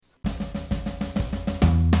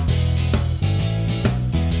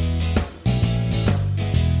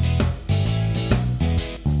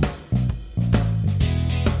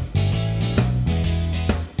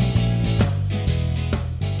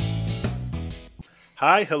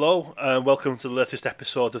Hi, hello, welcome to the latest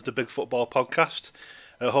episode of the Big Football Podcast.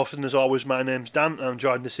 Hosting as always, my name's Dan, and I'm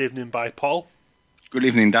joined this evening by Paul. Good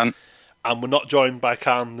evening, Dan. And we're not joined by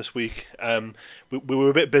Khan this week. We were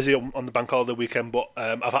a bit busy on the bank holiday weekend, but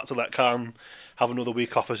I've had to let Khan have another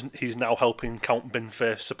week off as he's now helping Count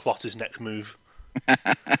Binface to plot his next move.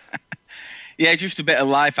 Yeah, just a bit of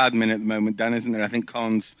life admin at the moment, Dan, isn't there? I think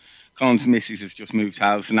Con's missus has just moved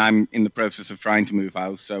house, and I'm in the process of trying to move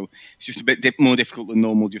house, so it's just a bit more difficult than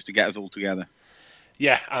normal just to get us all together.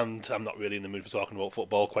 Yeah, and I'm not really in the mood for talking about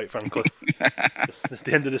football, quite frankly.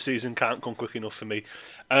 The end of the season can't come quick enough for me.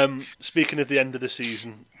 Speaking of the end of the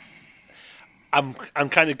season, I'm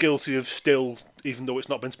kind of guilty of still, even though it's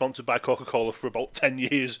not been sponsored by Coca-Cola for about 10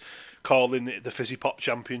 years, calling it the Fizzy Pop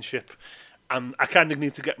Championship. And I kind of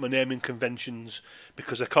need to get my naming conventions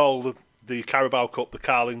because I call the Carabao Cup the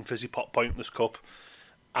Carling Fizzy Pop Pointless Cup,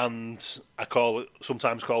 and I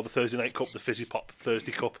sometimes call the Thursday Night Cup the Fizzy Pop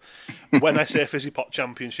Thursday Cup. When I say Fizzy Pop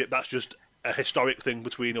Championship, that's just a historic thing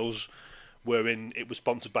between us, wherein it was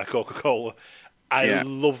sponsored by Coca-Cola. I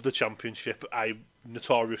love the championship. I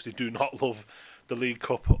notoriously do not love the League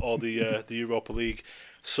Cup or the Europa League.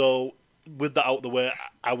 So with that out of the way,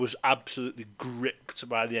 I was absolutely gripped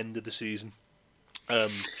by the end of the season.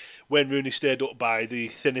 Wayne Rooney stayed up by the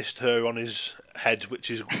thinnest hair on his head, which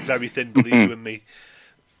is very thin, believe you and me.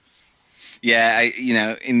 Yeah,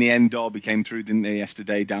 in the end, Derby came through, didn't they,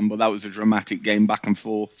 yesterday, Dan? But that was a dramatic game back and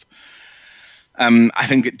forth. I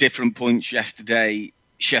think at different points yesterday,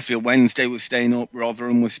 Sheffield Wednesday was staying up,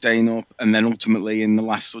 Rotherham was staying up, and then ultimately in the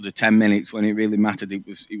last sort of 10 minutes when it really mattered, it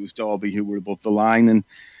was Derby who were above the line.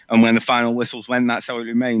 And when the final whistles went, that's how it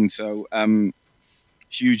remained. So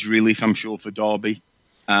huge relief, I'm sure, for Derby.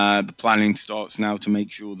 The planning starts now to make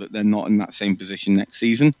sure that they're not in that same position next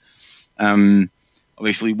season.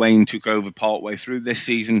 Obviously, Wayne took over partway through this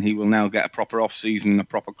season. He will now get a proper off-season, a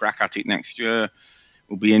proper crack at it next year. It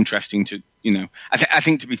will be interesting to, I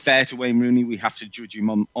think to be fair to Wayne Rooney, we have to judge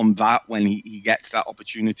him on that when he gets that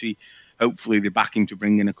opportunity. Hopefully, they back him to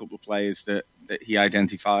bring in a couple of players that he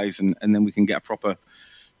identifies, and then we can get a proper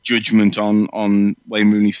judgment on Wayne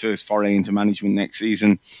Rooney's first foray into management next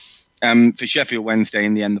season. For Sheffield Wednesday,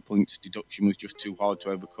 in the end, the points deduction was just too hard to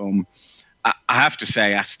overcome. I have to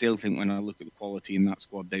say, I still think when I look at the quality in that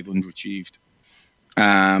squad, they've underachieved.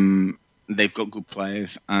 They've got good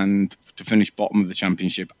players, and to finish bottom of the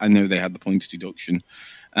championship, I know they had the points deduction.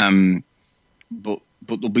 But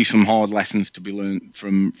there'll be some hard lessons to be learned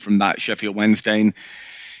from that Sheffield Wednesday. And,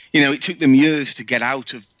 it took them years to get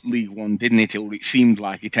out of League One, didn't it? Or it seemed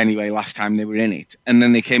like it anyway last time they were in it. And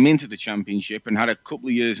then they came into the Championship and had a couple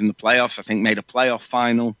of years in the playoffs. I think made a playoff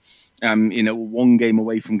final, one game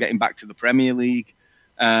away from getting back to the Premier League.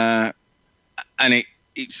 And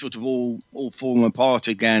it's sort of all fallen apart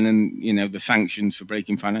again. And, the sanctions for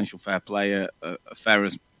breaking financial fair play are fair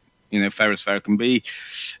as fair can be.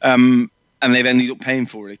 And they've ended up paying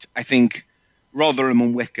for it. I think Rotherham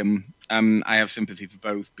and Wycombe, I have sympathy for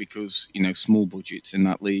both because, small budgets in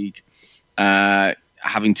that league,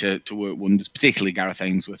 having to work wonders, particularly Gareth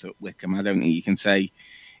Ainsworth at Wycombe. I don't think you can say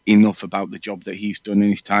enough about the job that he's done in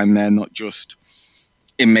his time there, not just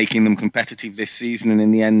in making them competitive this season and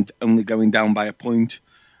in the end only going down by a point,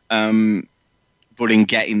 but in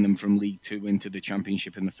getting them from League Two into the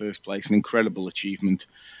Championship in the first place. An incredible achievement.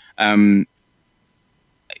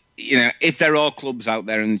 If there are clubs out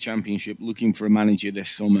there in the Championship looking for a manager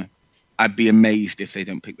this summer, I'd be amazed if they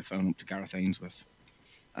don't pick the phone up to Gareth Ainsworth.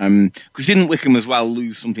 Because didn't Wycombe as well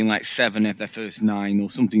lose something like 7 of their first 9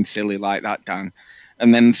 or something silly like that, Dan?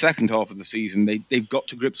 And then the second half of the season, they've got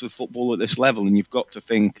to grips with football at this level, and you've got to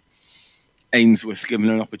think Ainsworth,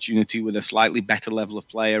 given an opportunity with a slightly better level of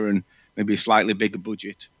player and maybe a slightly bigger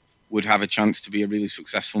budget, would have a chance to be a really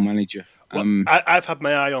successful manager. Well, I've had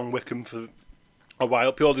my eye on Wycombe for a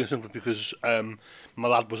while, purely and simply because my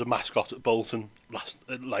lad was a mascot at Bolton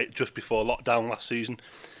just before lockdown last season,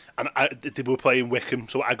 and they were playing Wycombe,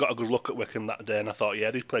 so I got a good look at Wycombe that day, and I thought,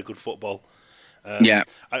 they play good football.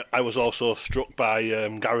 I was also struck by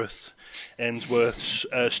Gareth Ainsworth's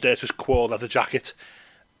status quo leather jacket,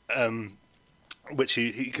 which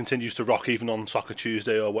he continues to rock even on Soccer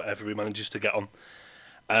Tuesday or whatever he manages to get on.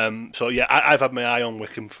 I've had my eye on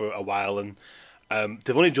Wycombe for a while, and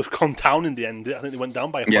they've only just gone down in the end. I think they went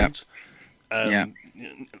down by a point.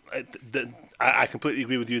 I completely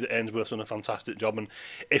agree with you that Ainsworth's done a fantastic job, and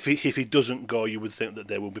if he doesn't go, you would think that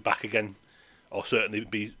they will be back again, or certainly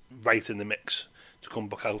be right in the mix to come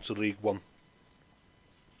back out to League One.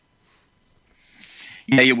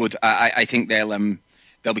 Yeah, you would. I think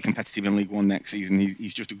they'll be competitive in League One next season.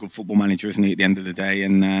 He's just a good football manager, isn't he? At the end of the day,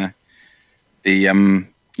 and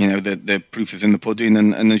the proof is in the pudding,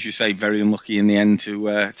 and as you say, very unlucky in the end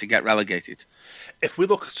to get relegated. If we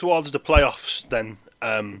look towards the playoffs, then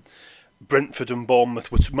Brentford and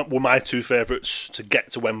Bournemouth were my two favourites to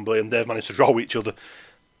get to Wembley, and they've managed to draw each other.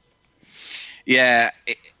 Yeah,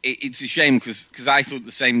 it's a shame because I thought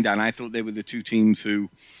the same, Dan. I thought they were the two teams who,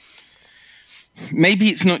 maybe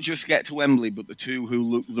it's not just get to Wembley, but the two who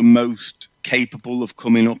look the most capable of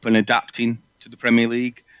coming up and adapting to the Premier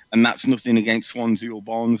League. And that's nothing against Swansea or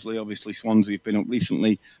Barnsley. Obviously, Swansea have been up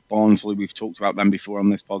recently. Barnsley, we've talked about them before on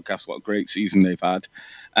this podcast, what a great season they've had.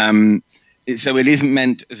 So it isn't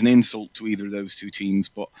meant as an insult to either of those two teams,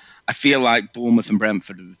 but I feel like Bournemouth and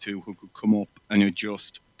Brentford are the two who could come up and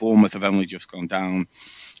adjust. Bournemouth have only just gone down.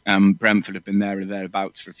 Brentford have been there or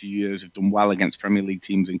thereabouts for a few years, have done well against Premier League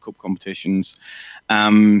teams in cup competitions.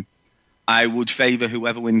 I would favour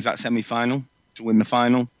whoever wins that semi-final to win the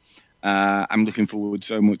final. I'm looking forward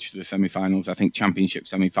so much to the semi-finals. I think Championship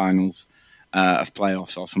semi-finals of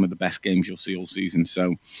playoffs are some of the best games you'll see all season.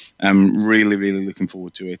 So I'm really, really looking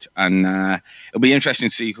forward to it. And it'll be interesting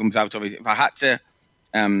to see who comes out of it. If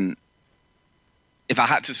I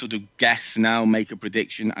had to sort of guess now, make a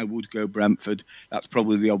prediction, I would go Brentford. That's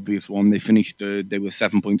probably the obvious one. They finished third. They were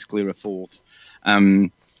 7 points clear of fourth.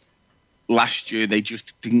 Last year, they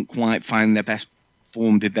just didn't quite find their best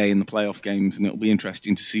form, did they, in the playoff games? And it'll be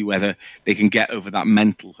interesting to see whether they can get over that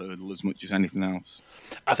mental hurdle as much as anything else.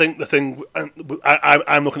 I think the thing,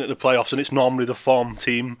 I'm looking at the playoffs, and it's normally the form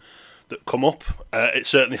team that come up. It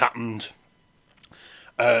certainly happened,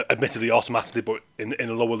 admittedly automatically, but in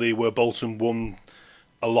a lower league where Bolton won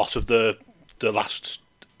a lot of the last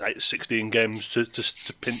 16 games to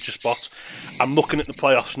pinch a spot. I'm looking at the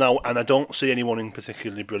playoffs now, and I don't see anyone in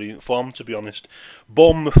particularly brilliant form, to be honest.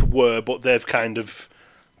 Bournemouth were, but they've kind of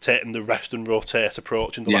taken the rest and rotate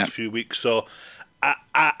approach in the last few weeks. So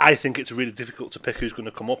I think it's really difficult to pick who's going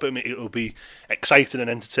to come up. I mean, it'll be exciting and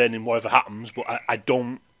entertaining whatever happens, but I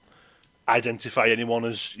don't identify anyone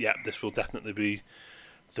as, this will definitely be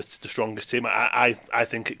the strongest team. I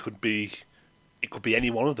think it could be any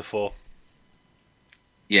one of the four.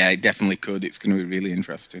 Yeah, it definitely could. It's going to be really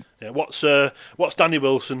interesting. Yeah, what's Danny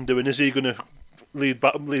Wilson doing? Is he going to lead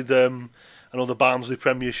another Barnsley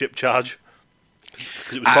Premiership charge?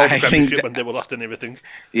 Because it was called the Premiership when they were last in everything.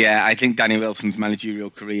 Yeah, I think Danny Wilson's managerial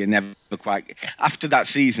career never quite... After that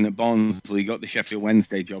season at Barnsley, he got the Sheffield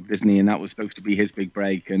Wednesday job, didn't he? And that was supposed to be his big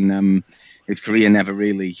break. And his career never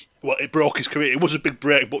really... Well, it broke his career. It was a big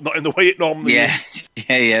break, but not in the way it normally is.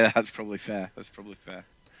 Yeah, that's probably fair.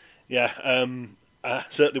 Yeah,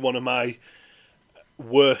 certainly one of my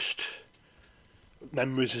worst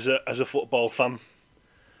memories as a football fan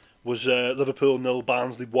was Liverpool 0,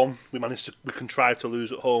 Barnsley 1. We contrived to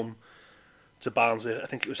lose at home to Barnsley. I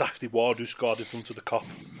think it was Ashley Ward who scored in front of the Kop.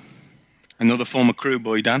 Another former Crew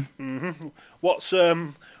boy, Dan. Mm-hmm. What's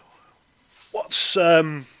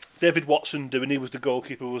David Watson doing? He was the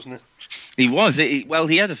goalkeeper, wasn't he? He was.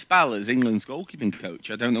 He had a spell as England's goalkeeping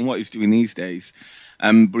coach. I don't know what he's doing these days.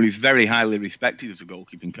 But he's very highly respected as a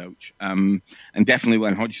goalkeeping coach. And definitely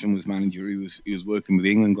when Hodgson was manager, he was working with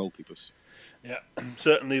the England goalkeepers. Yeah,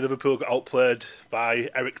 certainly Liverpool got outplayed by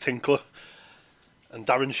Eric Tinkler and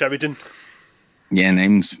Darren Sheridan. Yeah,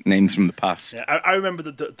 names from the past. Yeah, I remember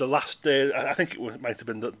the last day, I think it might have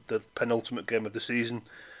been the penultimate game of the season.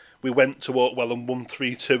 We went to Oakwell and won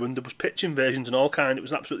 3-2, and there was pitch invasions and all kind. It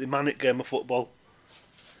was an absolutely manic game of football.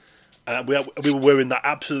 We were wearing that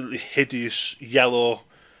absolutely hideous yellow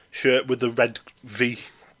shirt with the red V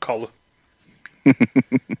collar.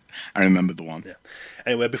 I remember the one. Yeah.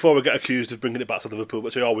 Anyway, before we get accused of bringing it back to Liverpool,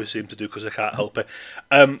 which I always seem to do because I can't help it,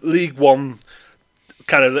 League One,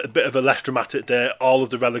 kind of a bit of a less dramatic day. All of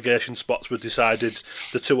the relegation spots were decided.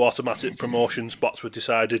 The 2 automatic promotion spots were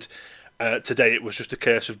decided. Today it was just a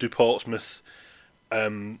case of do Portsmouth.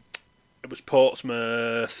 It was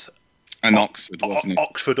Portsmouth and Oxford, wasn't it?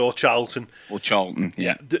 Oxford or Charlton. Or Charlton,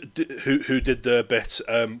 yeah. Who did their bit.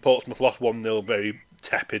 Portsmouth lost 1-0, very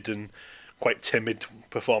tepid and quite timid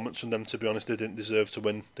performance from them, to be honest. They didn't deserve to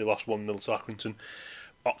win. They lost 1-0 to Accrington.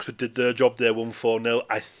 Oxford did their job. They won 4-0.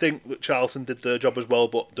 I think that Charlton did their job as well,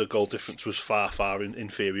 but the goal difference was far, far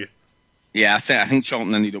inferior. Yeah, I think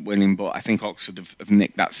Charlton ended up winning, but I think Oxford have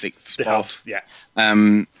nicked that 6th spot. They have, yeah.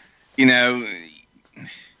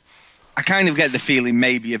 I kind of get the feeling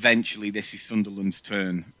maybe eventually this is Sunderland's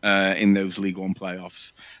turn in those League One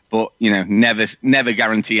playoffs. But never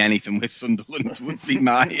guarantee anything with Sunderland would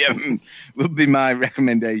be my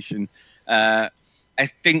recommendation. I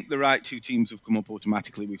think the right two teams have come up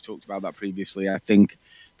automatically. We've talked about that previously. I think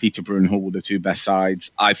Peterborough and Hull were the two best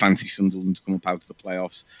sides. I fancy Sunderland to come up out of the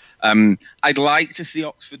playoffs. I'd like to see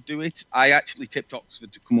Oxford do it. I actually tipped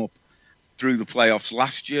Oxford to come up through the playoffs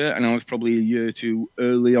last year, and I was probably a year or two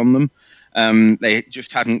early on them. They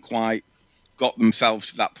just hadn't quite got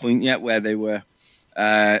themselves to that point yet where they were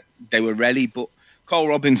ready. But Cole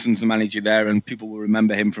Robinson's the manager there, and people will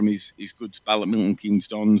remember him from his good spell at Milton Keynes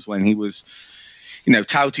Dons when he was,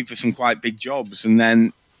 touted for some quite big jobs. And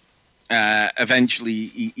then eventually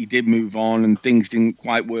he did move on, and things didn't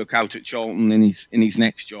quite work out at Charlton in his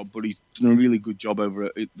next job. But he's done a really good job over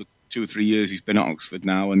the 2 or 3 years he's been at Oxford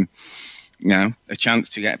now, and a chance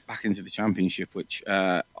to get back into the Championship, which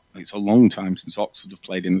it's a long time since Oxford have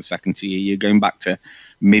played in the second tier. You're going back to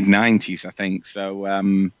mid-90s, I think. So,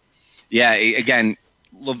 again,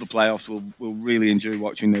 love the playoffs. We'll really enjoy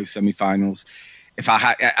watching those semi-finals.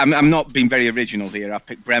 I'm not being very original here. I've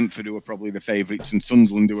picked Brentford, who are probably the favourites, and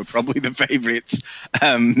Sunderland, who are probably the favourites.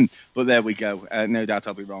 But there we go. No doubt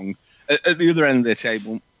I'll be wrong. At the other end of the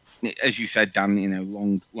table, as you said,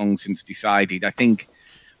 Dan, long since decided. I think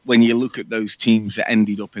when you look at those teams that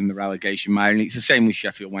ended up in the relegation mire, and it's the same with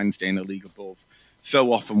Sheffield Wednesday in the league above,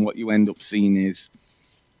 so often what you end up seeing is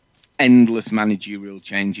endless managerial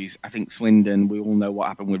changes. I think Swindon, we all know what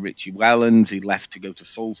happened with Richie Wellens. He left to go to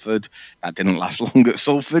Salford. That didn't last long at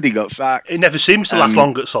Salford. He got sacked. It never seems to last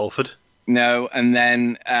long at Salford. No, and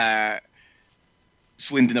then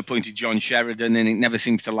Swindon appointed John Sheridan, and it never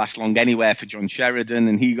seems to last long anywhere for John Sheridan,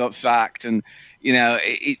 and he got sacked. And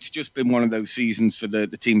it's just been one of those seasons for the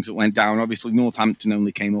teams that went down. Obviously, Northampton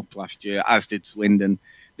only came up last year, as did Swindon.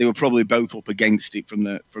 They were probably both up against it from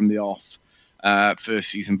the off. First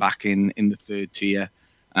season back in the third tier.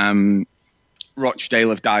 Rochdale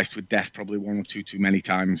have diced with death probably one or two too many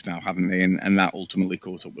times now, haven't they? And that ultimately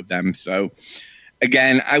caught up with them. So,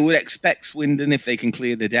 again, I would expect Swindon, if they can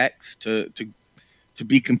clear the decks, to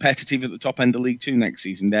be competitive at the top end of League Two next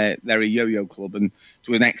season. They're a yo-yo club, and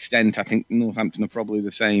to an extent, I think Northampton are probably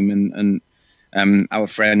the same. And our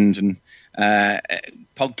friend and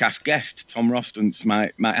podcast guest Tom Rostance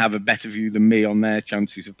might have a better view than me on their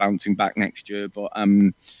chances of bouncing back next year. But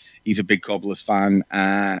he's a big Cobblers fan.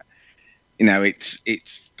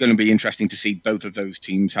 It's going to be interesting to see both of those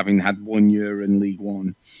teams, having had 1 year in League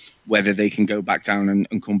One, whether they can go back down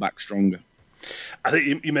and come back stronger. I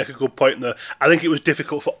think you make a good point there. I think it was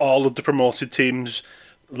difficult for all of the promoted teams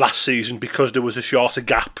last season because there was a shorter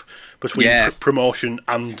gap between promotion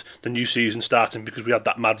and the new season starting, because we had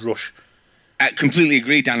that mad rush. I completely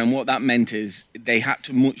agree, Dan. And what that meant is they had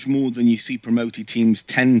to, much more than you see promoted teams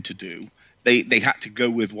tend to do, they had to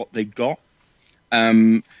go with what they got.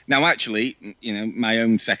 Now, actually, my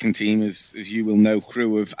own second team, as you will know,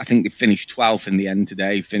 Crewe, I think they finished 12th in the end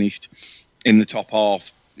today, finished in the top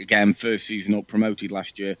half. Again, first season up, promoted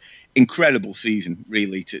last year. Incredible season,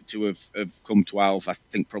 really, to have come 12th. I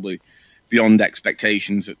think probably beyond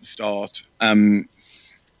expectations at the start.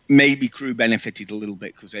 Maybe Crewe benefited a little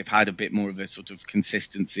bit because they've had a bit more of a sort of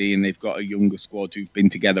consistency, and they've got a younger squad who've been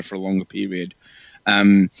together for a longer period.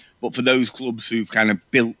 But for those clubs who've kind of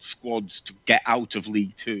built squads to get out of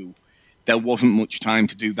League Two, there wasn't much time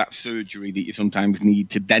to do that surgery that you sometimes need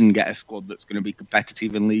to then get a squad that's going to be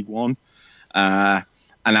competitive in League One.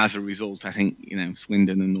 And as a result, I think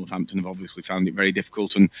Swindon and Northampton have obviously found it very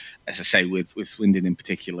difficult. And as I say, with Swindon in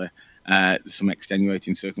particular, there's some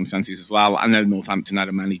extenuating circumstances as well. I know Northampton had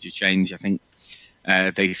a manager change. I think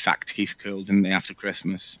they sacked Keith Curl, didn't they, after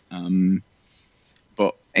Christmas?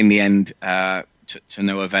 But in the end, to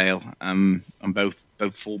no avail, and both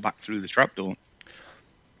fall back through the trapdoor.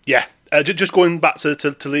 Yeah. Just going back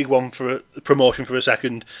to League One for promotion for a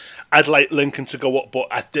second, I'd like Lincoln to go up, but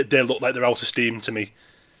they look like they're out of steam to me.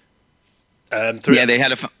 They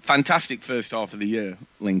had a fantastic first half of the year,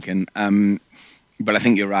 Lincoln. But I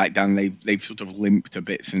think you're right, Dan. They've sort of limped a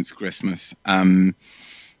bit since Christmas. And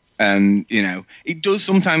it does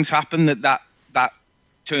sometimes happen that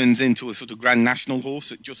turns into a sort of Grand National horse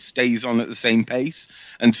that just stays on at the same pace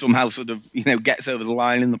and somehow sort of gets over the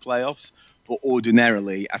line in the playoffs. But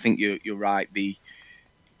ordinarily, I think you're right. The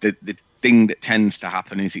thing that tends to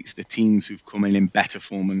happen is it's the teams who've come in better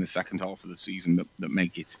form in the second half of the season that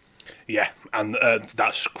make it. Yeah, and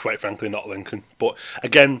that's quite frankly not Lincoln. But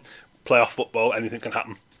again, playoff football, anything can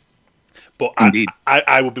happen. But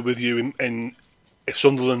I would be with you in if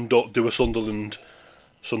Sunderland don't do a Sunderland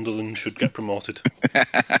should get promoted.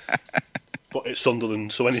 But it's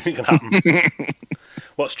Sunderland, so anything can happen.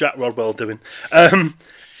 What's Jack Rodwell doing?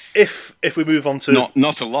 If we move on to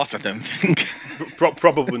not a lot, I don't think.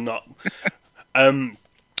 Probably not.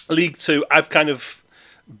 League Two, I've kind of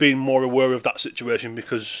been more aware of that situation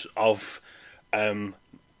because of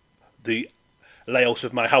the layout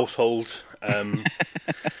of my household.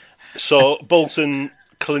 So Bolton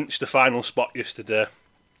clinched the final spot yesterday.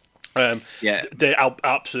 They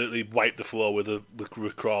absolutely wiped the floor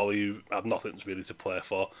with Crawley, who had nothing really to play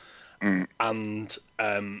for, and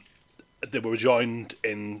they were joined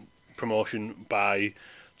in promotion by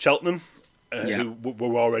Cheltenham, who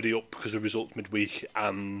were already up because of results midweek,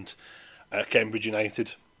 and Cambridge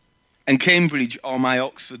United. And Cambridge are my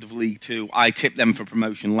Oxford of League Two. I tipped them for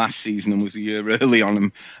promotion last season and was a year early on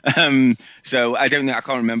them. So I can't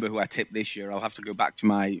remember who I tipped this year. I'll have to go back to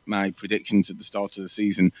my predictions at the start of the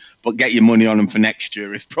season. But get your money on them for next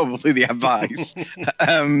year is probably the advice.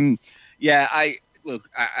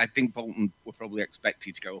 I think Bolton were probably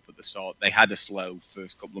expected to go up at the start. They had a slow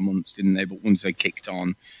first couple of months, didn't they? But once they kicked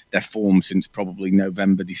on, their form since probably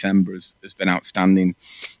November, December has been outstanding.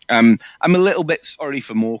 I'm a little bit sorry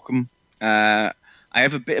for Morecambe. I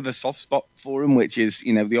have a bit of a soft spot for him, which is,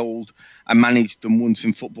 the old, I managed them once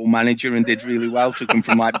in Football Manager and did really well, took them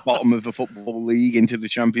from bottom of the Football League into the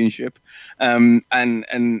Championship. And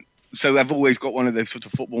so I've always got one of those sort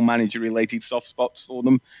of Football Manager related soft spots for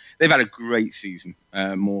them. They've had a great season,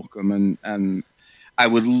 Morecambe, and I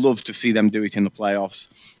would love to see them do it in the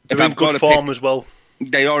playoffs. They're in good form as well.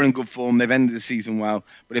 They are in good form. They've ended the season well.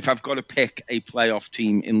 But if I've got to pick a playoff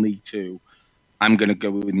team in League Two, I'm going to go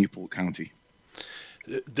with Newport County.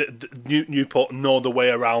 Newport know the way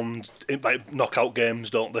around knockout games,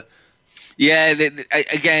 don't they? Yeah,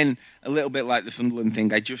 again, a little bit like the Sunderland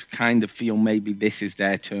thing. I just kind of feel maybe this is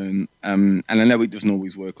their turn. And I know it doesn't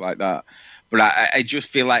always work like that. But I just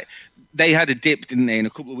feel like they had a dip, didn't they? And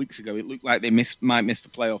a couple of weeks ago, it looked like they might miss the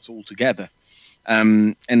playoffs altogether.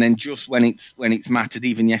 And then just when it's mattered,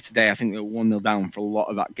 even yesterday, I think they were 1-0 down for a lot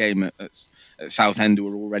of that game at Southend, who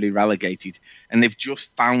were already relegated. And they've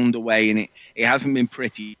just found a way, and it hasn't been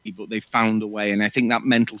pretty, but they've found a way. And I think that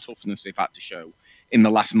mental toughness they've had to show in the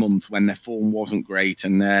last month when their form wasn't great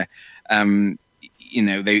and they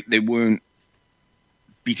weren't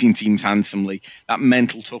beating teams handsomely, that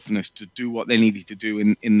mental toughness to do what they needed to do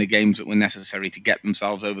in the games that were necessary to get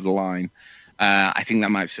themselves over the line. I think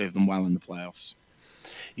that might serve them well in the playoffs.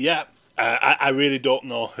 Yeah, I really don't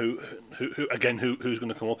know who's going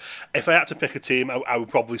to come up. If I had to pick a team, I would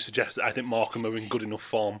probably suggest that I think Morecambe are in good enough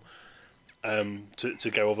form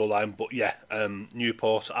to go over the line. But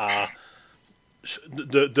Newport are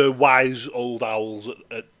the wise old owls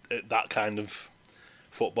at that kind of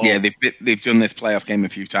football. Yeah, they've done this playoff game a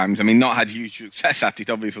few times. I mean, not had huge success at it,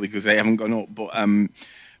 obviously, because they haven't gone up,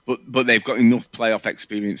 but they've got enough playoff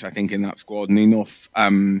experience, I think, in that squad, and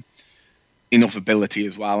enough ability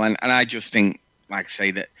as well. And I just think, like I say,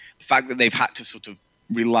 that the fact that they've had to sort of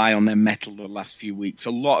rely on their mettle the last few weeks,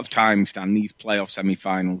 a lot of times, Dan, these playoff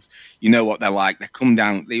semi-finals, you know what they're like.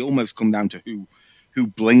 They almost come down to who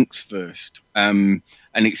blinks first. And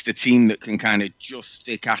it's the team that can kind of just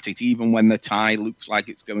stick at it, even when the tie looks like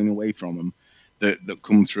it's going away from them, that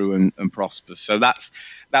come through and prosper. So that's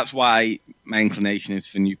why my inclination is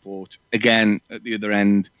for Newport. Again, at the other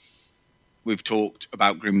end, we've talked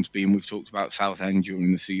about Grimsby and we've talked about Southend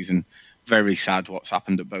during the season. Very sad what's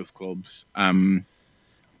happened at both clubs.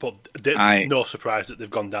 But no surprise that they've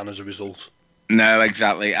gone down as a result. No,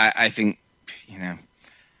 exactly. I think,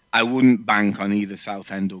 I wouldn't bank on either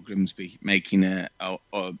Southend or Grimsby making an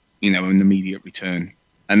immediate return.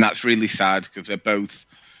 And that's really sad because they're both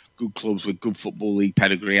good clubs with good Football League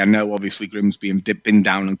pedigree. I know, obviously, Grimsby have been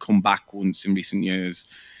down and come back once in recent years.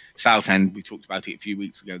 Southend, we talked about it a few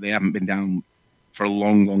weeks ago, they haven't been down for a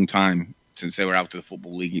long, long time since they were out of the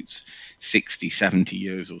Football League. It's 60, 70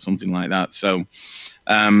 years or something like that. So,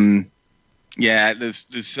 there's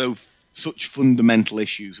such fundamental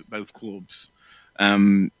issues at both clubs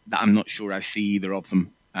that I'm not sure I see either of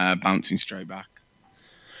them bouncing straight back.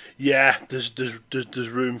 Yeah, there's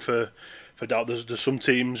room for doubt. There's some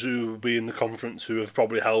teams who will be in the conference who have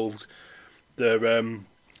probably held their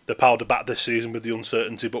powder back this season with the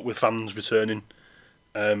uncertainty, but with fans returning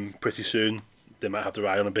pretty soon, they might have to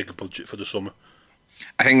rely on a bigger budget for the summer.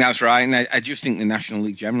 I think that's right, and I just think the National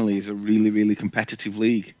League generally is a really, really competitive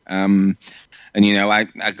league. And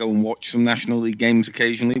I go and watch some National League games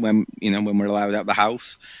occasionally when we're allowed out the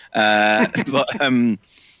house. But there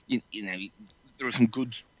are some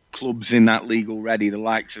good clubs in that league already. The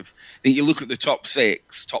likes of, I think you look at the top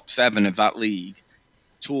 7 of that league: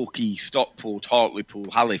 Torquay, Stockport,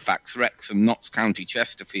 Hartlepool, Halifax, Wrexham, Notts County,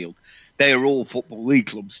 Chesterfield. They are all Football League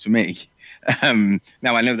clubs to me.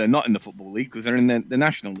 Now, I know they're not in the Football League because they're in the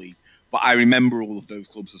National League, but I remember all of those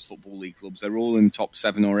clubs as Football League clubs. They're all in top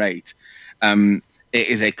 7 or 8. And it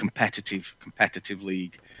is a competitive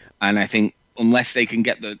league, and I think unless they can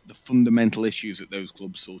get the fundamental issues at those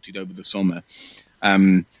clubs sorted over the summer,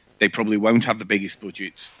 they probably won't have the biggest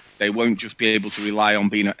budgets. They won't just be able to rely on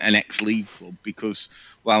being an ex-league club because,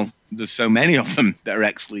 well, there's so many of them that are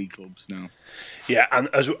ex-league clubs now. Yeah, and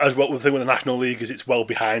as what the thing with the National League is, it's well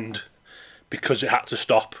behind because it had to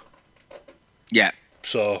stop. Yeah.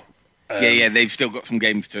 So. They've still got some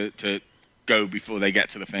games to go before they get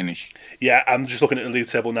to the finish. Yeah, I'm just looking at the league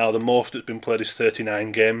table now. The most that's been played is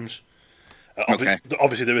 39 games. Okay.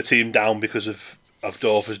 Obviously, they're a team down because of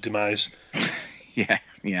Dover's demise.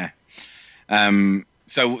 Yeah.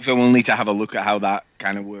 So we'll need to have a look at how that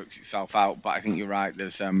kind of works itself out. But I think you're right.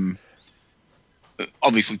 There's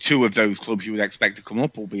obviously two of those clubs you would expect to come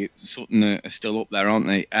up, albeit Sutton are still up there, aren't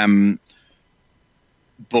they?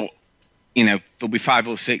 But there'll be 5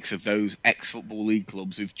 or 6 of those ex-Football League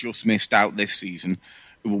clubs who've just missed out this season,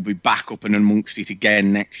 who will be back up and amongst it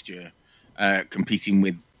again next year, competing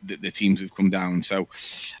with the teams who've come down. So,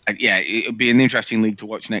 it'll be an interesting league to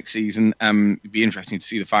watch next season. It'd be interesting to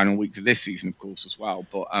see the final weeks of this season, of course, as well.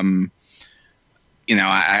 But, I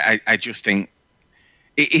just think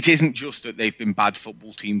it isn't just that they've been bad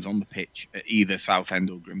football teams on the pitch at either Southend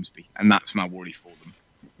or Grimsby, and that's my worry for them.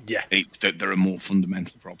 Yeah, it's that there are more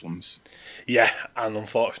fundamental problems. Yeah, and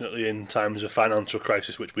unfortunately, in times of financial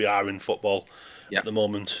crisis, which we are in football at the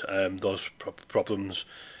moment, those problems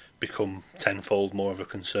become tenfold more of a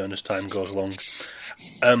concern as time goes along.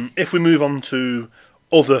 If we move on to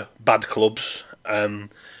other bad clubs,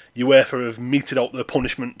 UEFA have meted out their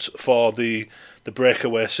punishment for the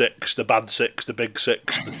breakaway 6, the bad 6, the big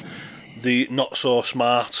 6, the not so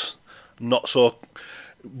smart, not so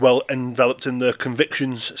well enveloped in their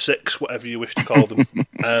convictions 6, whatever you wish to call them.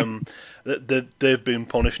 They've been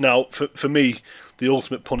punished. Now, for me, the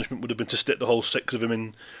ultimate punishment would have been to stick the whole 6 of them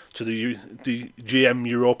in to the GM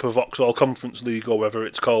Europa Vauxhall Conference League, or whatever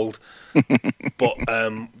it's called. But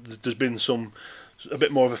there's been a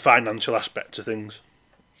bit more of a financial aspect to things.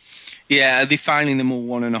 Yeah, are they fining them all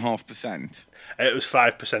 1.5%? It was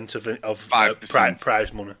 5% of 5%.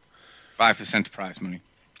 Prize money. 5% of prize money.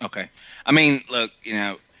 Okay. I mean, look,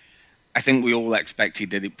 I think we all expected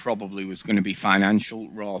that it probably was going to be financial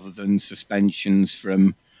rather than suspensions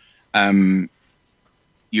from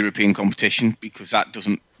European competition, because that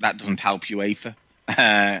doesn't help UEFA.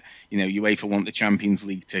 UEFA want the Champions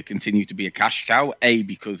League to continue to be a cash cow, A,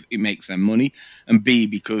 because it makes them money, and B,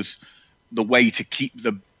 because the way to keep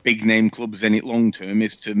the big name clubs in it long term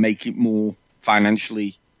is to make it more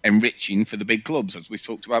financially enriching for the big clubs, as we've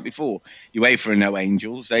talked about before. UEFA are no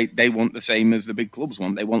angels. They want the same as the big clubs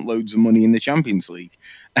want. They want loads of money in the Champions League.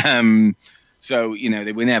 So,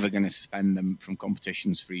 they were never going to suspend them from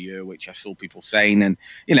competitions for a year, which I saw people saying. And,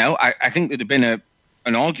 I think there'd have been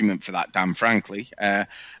an argument for that, damn frankly. And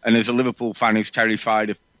as a Liverpool fan who's terrified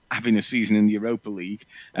of having a season in the Europa League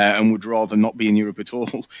and would rather not be in Europe at all,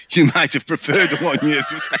 you might have preferred a 1-year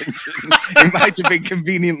suspension. It might have been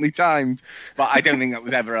conveniently timed, but I don't think that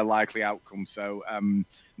was ever a likely outcome. So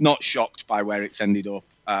not shocked by where it's ended up.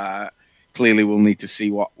 Clearly, we'll need to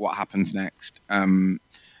see what happens next.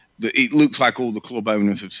 It looks like all the club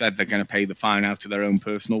owners have said they're going to pay the fine out of their own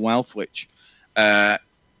personal wealth, which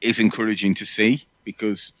is encouraging to see,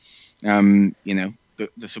 because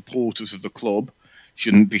the supporters of the club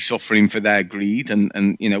shouldn't be suffering for their greed,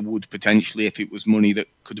 and would potentially, if it was money that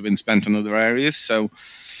could have been spent on other areas. So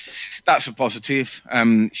that's a positive.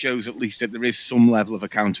 Shows at least that there is some level of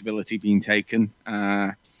accountability being taken.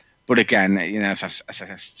 But again, as I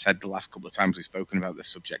said the last couple of times we've spoken about this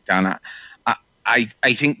subject, Dan, I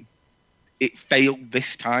think it failed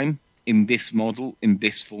this time in this model, in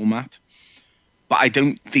this format. But I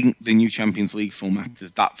don't think the new Champions League format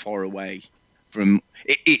is that far away from.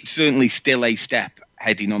 It's certainly still a step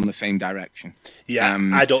heading on the same direction. Yeah,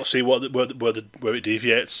 I don't see where it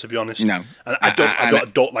deviates, to be honest. No, and I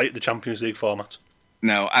don't like the Champions League format.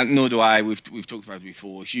 No, nor do I. We've talked about it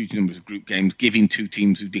before. Huge numbers of group games, giving 2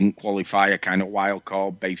 teams who didn't qualify a kind of wild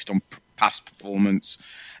card based on past performance.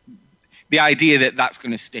 The idea that that's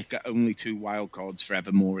going to stick at only 2 wild cards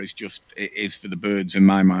forevermore is for the birds in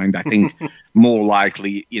my mind. I think more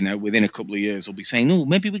likely, within a couple of years, we'll be saying, oh,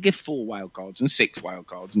 maybe we give 4 wild cards and 6 wild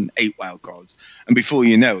cards and 8 wild cards. And before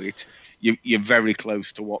you know it, you're very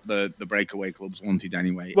close to what the breakaway clubs wanted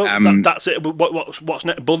anyway. Well, that's it. What's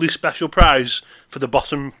next? Bully's special prize for the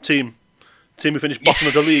bottom team. Team who finished bottom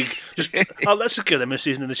of the league. Just let's secure them a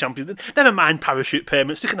season in the Champions League. Never mind parachute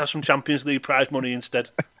payments. They can have some Champions League prize money instead.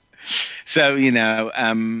 So,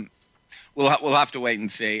 we'll have to wait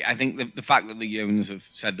and see. I think the fact that the owners have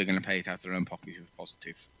said they're going to pay it out of their own pockets is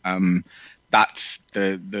positive. That's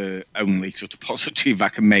the only sort of positive I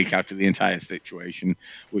can make out of the entire situation,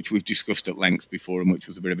 which we've discussed at length before and which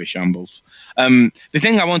was a bit of a shambles. The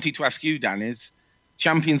thing I wanted to ask you, Dan, is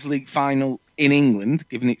Champions League final in England,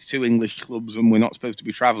 given it's two English clubs and we're not supposed to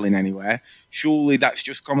be travelling anywhere, surely that's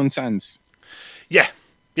just common sense. Yeah,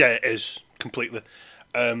 it is, completely.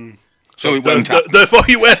 So it won't happen. Therefore,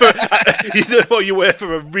 UEFA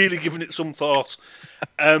are really giving it some thought.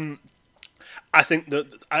 I think that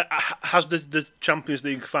has the Champions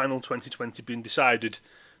League final 2020 been decided,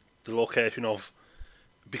 the location of?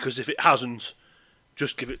 Because if it hasn't,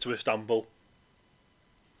 just give it to Istanbul.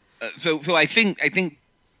 So I think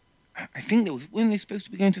when they're supposed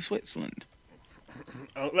to be going to Switzerland.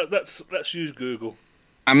 Let's use Google.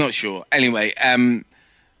 I'm not sure. Anyway,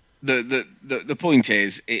 the point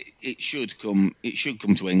is it should come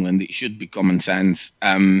to England. It should be common sense.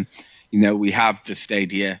 We have the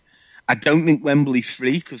stadia. I don't think Wembley's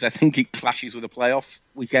free because I think it clashes with a playoff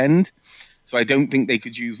weekend. So I don't think they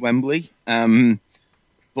could use Wembley.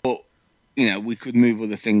 But we could move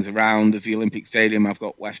other things around. There's the Olympic Stadium. I've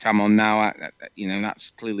got West Ham on now. That's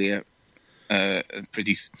clearly a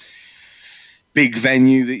pretty big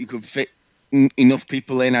venue that you could fit enough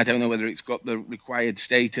people in. I don't know whether it's got the required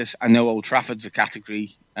status. I know Old Trafford's a category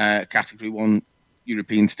 1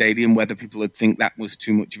 European stadium. Whether people would think that was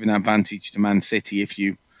too much of an advantage to Man City if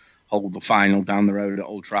you hold the final down the road at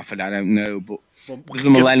Old Trafford, I don't know. But there's a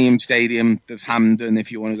Millennium Stadium. There's Hampden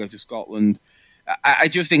if you want to go to Scotland. I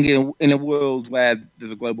just think in a world where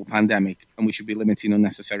there's a global pandemic and we should be limiting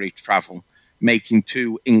unnecessary travel, making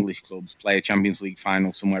two English clubs play a Champions League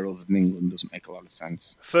final somewhere other than England doesn't make a lot of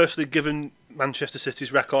sense. Firstly, given Manchester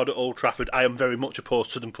City's record at Old Trafford, I am very much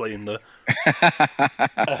opposed to them playing there.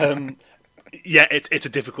 It's a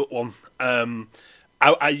difficult one.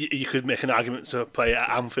 You could make an argument to play at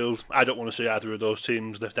Anfield. I don't want to see either of those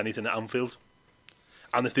teams lift anything at Anfield.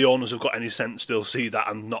 And if the owners have got any sense, they'll see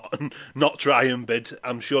that and not try and bid.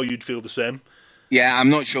 I'm sure you'd feel the same. Yeah, I'm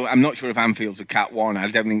not sure if Anfield's a Cat 1.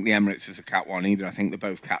 I don't think the Emirates is a Cat 1 either. I think they're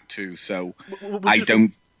both Cat 2. So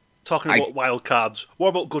Talking about wild cards, what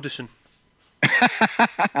about Goodison?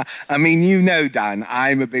 I mean, Dan,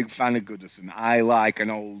 I'm a big fan of Goodison. I like an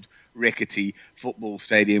old rickety football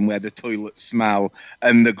stadium where the toilets smell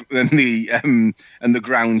and the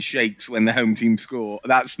ground shakes when the home team score.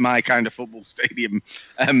 That's my kind of football stadium.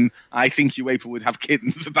 I think UEFA would have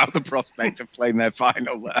kittens about the prospect of playing their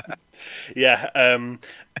final there. Yeah,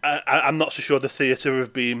 I'm not so sure the theatre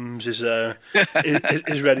of beams is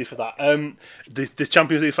ready for that. The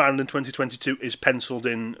Champions League final in 2022 is penciled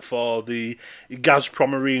in for the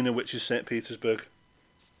Gazprom Arena, which is St. Petersburg.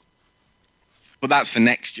 But that's for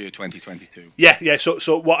next year, 2022. Yeah.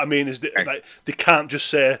 So what I mean is that they can't just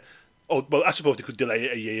say, "Oh, well, I suppose they could delay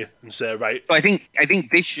it a year and say, right." But I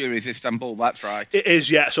think this year is Istanbul. That's right. It is,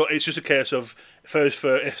 yeah. So it's just a case of first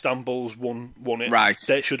for Istanbul's won it. Right.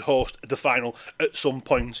 They should host the final at some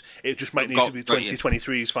point. It just might need to be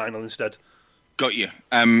 2023's final instead. Got you.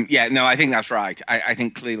 I think that's right. I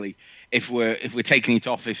think clearly, if we're taking it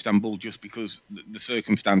off Istanbul just because the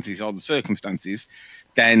circumstances are the circumstances,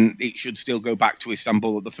 then it should still go back to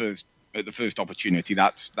Istanbul at the first opportunity.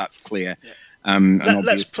 That's clear. Yeah.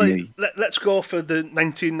 Let's go for the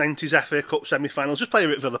 1990s FA Cup semi-finals. Just play it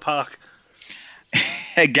at Villa Park.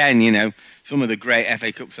 Again, some of the great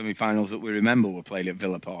FA Cup semi-finals that we remember were played at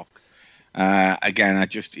Villa Park.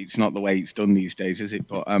 It's not the way it's done these days, is it?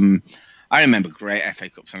 But I remember a great FA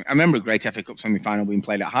Cup semi-final being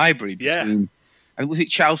played at Highbury between, was it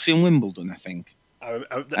Chelsea and Wimbledon, I think.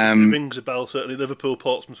 It rings a bell, certainly. Liverpool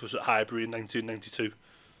Portsmouth was at Highbury in 1992.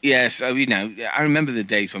 Yeah, so, I remember the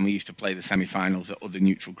days when we used to play the semi-finals at other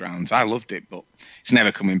neutral grounds. I loved it, but it's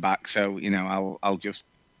never coming back. So, I'll just,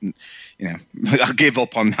 I'll give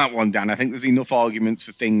up on that one, Dan. I think there's enough arguments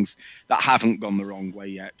for things that haven't gone the wrong way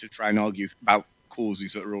yet to try and argue about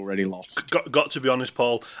causes that are already lost. Got to be honest,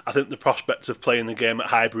 Paul, I think the prospect of playing the game at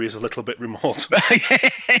Highbury is a little bit remote.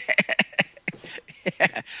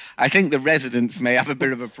 Yeah. I think the residents may have a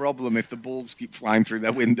bit of a problem if the balls keep flying through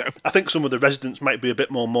their window. I think some of the residents might be a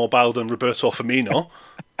bit more mobile than Roberto Firmino,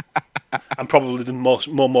 and probably more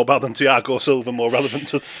mobile than Thiago Silva, more relevant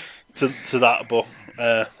to that. But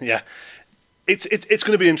it's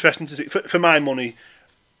going to be interesting to see. For my money,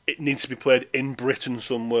 it needs to be played in Britain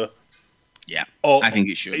somewhere. Yeah, I think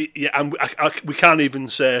it should. Yeah, and we can't even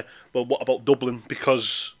say, well, what about Dublin,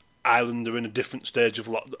 because Ireland are in a different stage of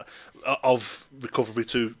recovery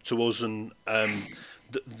to us, and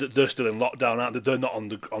they're still in lockdown, aren't they? They're not on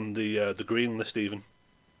the green list even.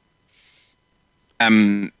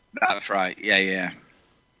 That's right. Yeah.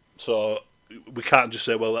 So we can't just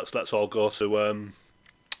say, well, let's all go to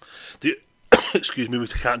the. Excuse me, we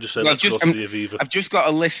can't just say let's go to the Aviva. I've just got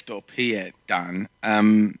a list up here, Dan.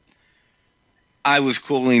 I was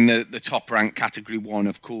calling the top rank Category 1,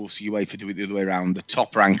 of course. UEFA do it the other way around. The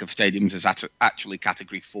top rank of stadiums is actually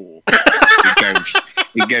Category 4.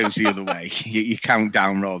 It goes the other way. You count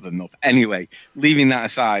down rather than up. Anyway, leaving that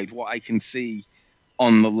aside, what I can see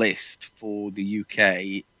on the list for the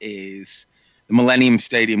UK is the Millennium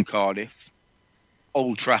Stadium, Cardiff,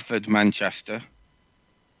 Old Trafford, Manchester,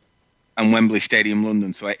 and Wembley Stadium,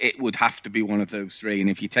 London. So it would have to be one of those three. And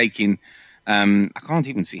if you're taking... I can't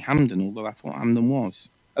even see Hampden, although I thought Hampden was.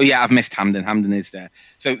 Oh, yeah, I've missed Hampden. Hampden is there.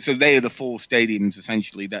 So they are the 4 stadiums,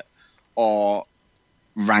 essentially, that are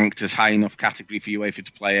ranked as high enough category for UEFA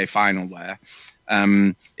to play a final there.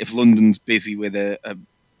 If London's busy with a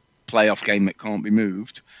playoff game that can't be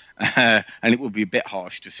moved, and it would be a bit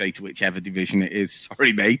harsh to say to whichever division it is,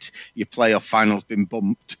 sorry, mate, your playoff final's been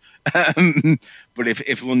bumped. But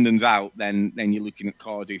if London's out, then you're looking at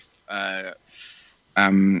Cardiff...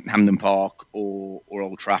 Hampden Park or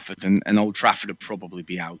Old Trafford, and Old Trafford would probably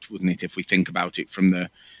be out, wouldn't it, if we think about it from the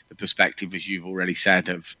perspective, as you've already said,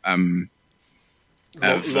 of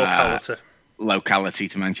locality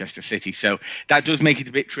to Manchester City. So that does make it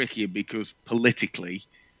a bit trickier, because politically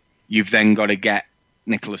you've then got to get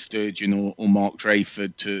Nicola Sturgeon or Mark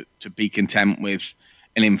Drayford to be content with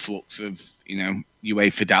an influx of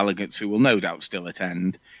UEFA delegates who will no doubt still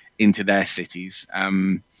attend into their cities.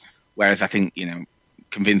 Whereas I think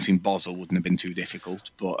convincing Basel wouldn't have been too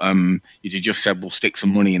difficult, but you'd have just said, we'll stick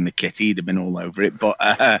some money in the kit. He'd have been all over it, but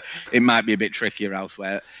it might be a bit trickier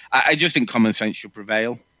elsewhere. I just think common sense should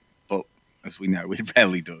prevail, but as we know, it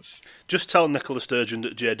rarely does. Just tell Nicola Sturgeon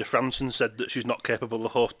that Jade Franson said that she's not capable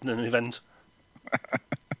of hosting an event.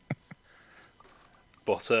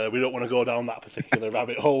 But we don't want to go down that particular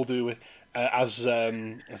rabbit hole, do we? As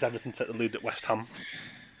Everton take the lead at West Ham.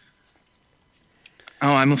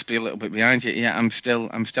 Oh, I must be a little bit behind you. Yeah, I'm still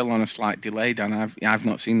on a slight delay, Dan. I've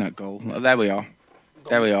not seen that goal. There we are.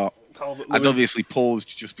 I'd obviously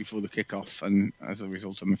paused just before the kickoff, and as a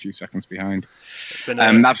result, I'm a few seconds behind.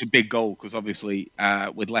 That's a big goal, because obviously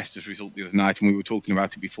with Leicester's result the other night, and we were talking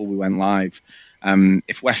about it before we went live,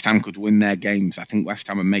 if West Ham could win their games, I think West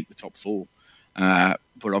Ham would make the top 4.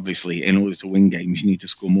 But obviously, in order to win games, you need to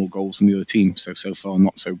score more goals than the other team. So far,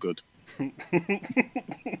 not so good.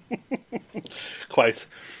 Quite.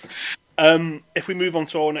 If we move on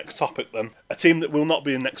to our next topic, then, a team that will not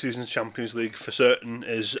be in next season's Champions League for certain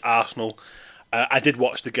is Arsenal. I did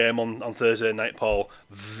watch the game on Thursday night, Paul.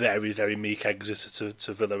 Very, very meek exit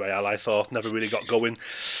to Villarreal, I thought. Never really got going.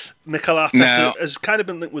 Mikel Arteta has kind of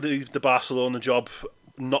been linked with the Barcelona job.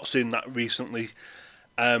 Not seen that recently.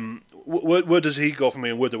 Where does he go for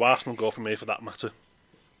me, and where do Arsenal go for me, for that matter?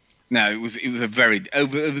 No, it was a very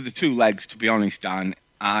over the 2 legs. To be honest, Dan,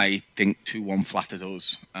 I think 2-1 flattered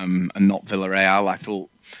us, and not Villarreal. I thought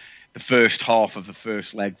the first half of the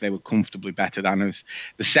first leg they were comfortably better than us.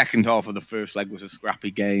 The second half of the first leg was a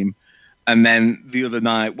scrappy game, and then the other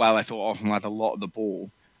night, while I thought Arsenal had a lot of the ball,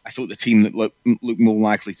 I thought the team that looked more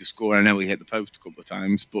likely to score. I know he hit the post a couple of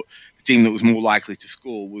times, but the team that was more likely to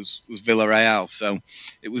score was Villarreal. So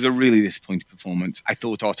it was a really disappointing performance. I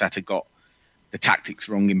thought Arteta got the tactics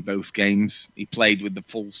wrong in both games. He played with the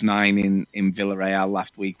false 9 in Villarreal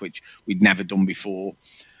last week, which we'd never done before.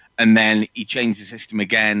 And then he changed the system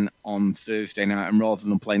again on Thursday night, and rather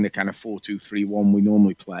than playing the kind of 4-2-3-1 we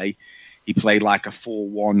normally play, he played like a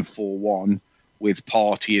 4-1-4-1 with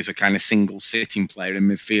Partey as a kind of single sitting player in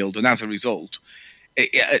midfield. And as a result,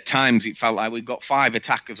 at times it felt like we got 5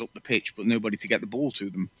 attackers up the pitch, but nobody to get the ball to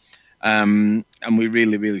them. And we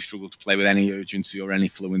really, really struggled to play with any urgency or any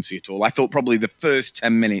fluency at all. I thought probably the first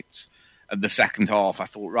 10 minutes of the second half, I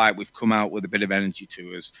thought, right, we've come out with a bit of energy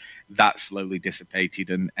to us. That slowly dissipated,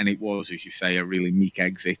 and it was, as you say, a really meek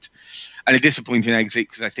exit. And a disappointing exit,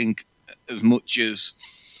 because I think as much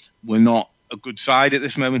as we're not a good side at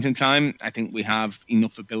this moment in time, I think we have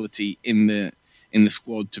enough ability in the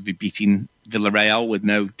squad to be beating Villarreal, with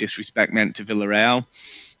no disrespect meant to Villarreal.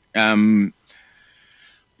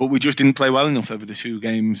 But we just didn't play well enough over the 2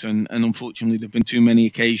 games, and unfortunately there have been too many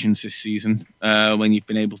occasions this season when you've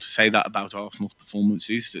been able to say that about Arsenal's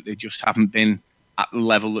performances, that they just haven't been at the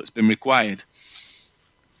level that's been required.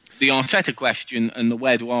 The Arteta question and the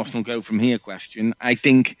where do Arsenal go from here question, I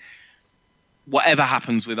think whatever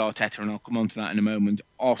happens with Arteta, and I'll come on to that in a moment,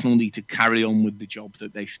 Arsenal need to carry on with the job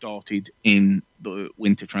that they started in the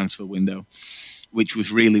winter transfer window, which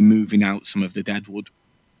was really moving out some of the deadwood.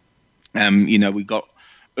 We got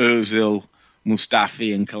Ozil,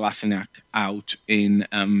 Mustafi and Kolasinac out in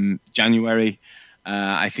January.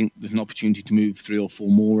 I think there's an opportunity to move 3 or 4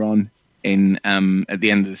 more on in at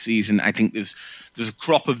the end of the season. I think there's a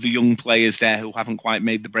crop of the young players there who haven't quite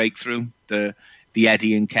made the breakthrough. The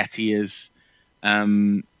Eddie and Nketiahs,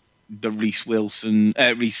 the Reece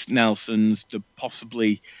Nelsons, the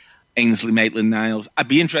possibly Ainsley Maitland-Niles. I'd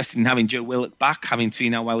be interested in having Joe Willock back, having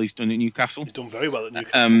seen how well he's done at Newcastle. He's done very well at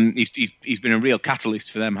Newcastle. He's been a real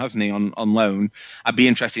catalyst for them, hasn't he, on loan? I'd be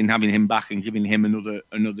interested in having him back and giving him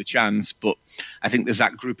another chance. But I think there's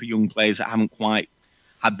that group of young players that haven't quite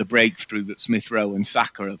had the breakthrough that Smith Rowe and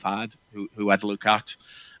Saka have had, who I'd look at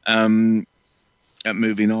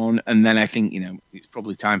moving on. And then I think, it's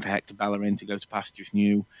probably time for Hector Bellerin to go to pastures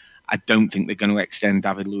new. I don't think they're going to extend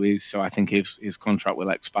David Luiz, so I think his contract will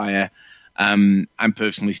expire. I'm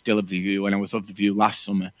personally still of the view, and I was of the view last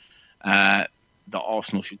summer, that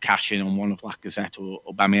Arsenal should cash in on one of Lacazette or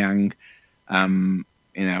Aubameyang.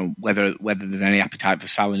 Whether there's any appetite for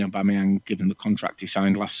selling Aubameyang given the contract he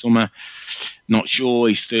signed last summer. Not sure.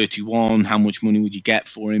 He's 31. How much money would you get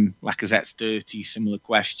for him? Lacazette's 30. Similar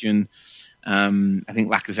question. I think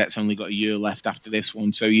Lacazette's only got a year left after this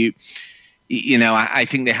one. So I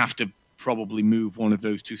think they have to probably move one of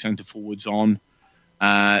those 2 centre forwards on.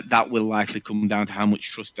 That will likely come down to how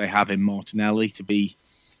much trust they have in Martinelli to be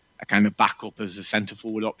a kind of backup as a centre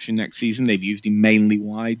forward option next season. They've used him mainly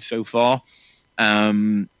wide so far.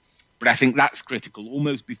 But I think that's critical.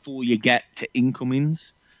 Almost before you get to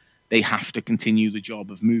incomings, they have to continue the job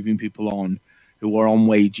of moving people on who are on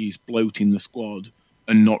wages, bloating the squad,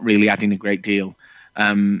 and not really adding a great deal.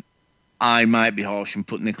 I might be harsh and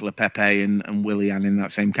put Nicola Pepe and Willian in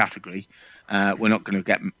that same category. We're not going to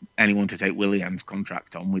get anyone to take Willian's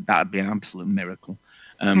contract on. That would be an absolute miracle.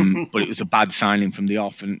 But it was a bad signing from the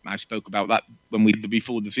off, and I spoke about that when we did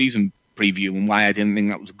before the season preview and why I didn't think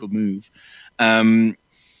that was a good move. You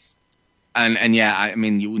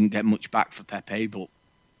wouldn't get much back for Pepe, but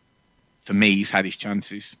for me, he's had his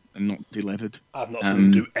chances and not delivered. I've not seen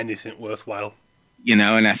him do anything worthwhile.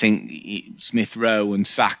 And I think Smith Rowe and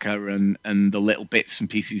Saka and the little bits and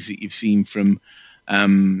pieces that you've seen from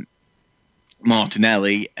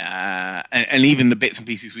Martinelli and even the bits and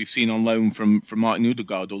pieces we've seen on loan from Martin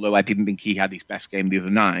Odegaard, although I didn't think he had his best game the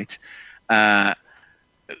other night,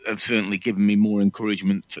 have certainly given me more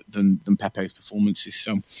encouragement than Pepe's performances.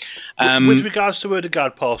 So, with regards to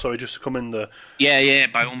Odegaard, Paul, sorry, just to come in there. Yeah,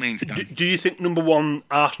 by all means. Do you think, number one,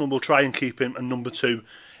 Arsenal will try and keep him, and number two,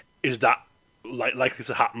 is that likely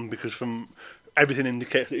to happen? Because from everything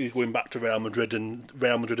indicates that he's going back to Real Madrid, and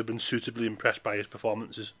Real Madrid have been suitably impressed by his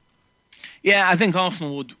performances. Yeah, I think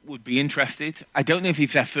Arsenal would be interested. I don't know if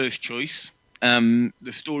he's their first choice. The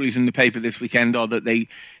stories in the paper this weekend are that they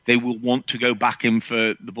will want to go back in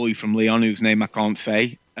for the boy from Lyon, whose name I can't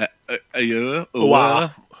say.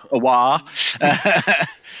 Aouar.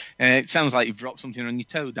 It sounds like you've dropped something on your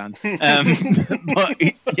toe, Dan.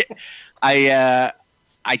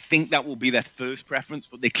 I think that will be their first preference,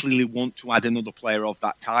 but they clearly want to add another player of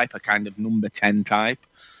that type, a kind of number 10 type.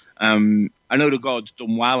 I know Odegaard's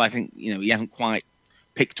done well. I think he hasn't quite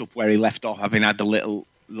picked up where he left off, having had the little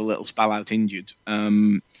spell out injured.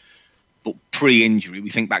 But pre-injury,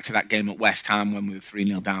 we think back to that game at West Ham when we were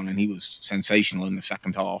 3-0 down, and he was sensational in the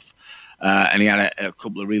second half. And he had a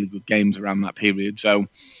couple of really good games around that period. So,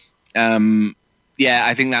 I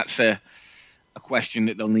think that's a question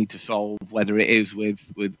that they'll need to solve, whether it is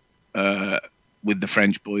with the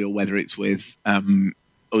French boy or whether it's with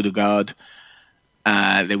Odegaard.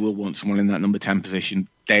 They will want someone in that number 10 position.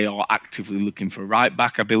 They are actively looking for a right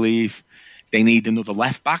back, I believe. They need another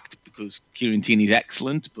left back because Kieran Tierney's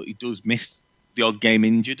excellent, but he does miss the odd game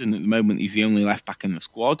injured, and at the moment he's the only left back in the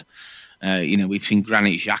squad. We've seen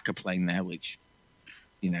Granit Xhaka playing there, which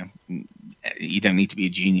you don't need to be a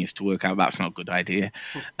genius to work out that's not a good idea.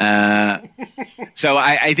 So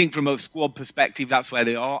I think from a squad perspective, that's where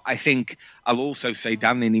they are. I think I'll also say,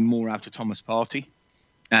 Dan, they need more out of Thomas Partey.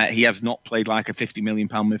 He has not played like a £50 million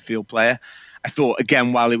midfield player. I thought,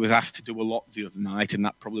 again, while he was asked to do a lot the other night, and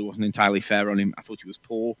that probably wasn't entirely fair on him, I thought he was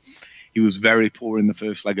poor. He was very poor in the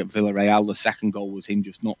first leg at Villarreal. The second goal was him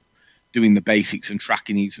just not doing the basics and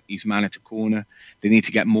tracking his man at a corner. They need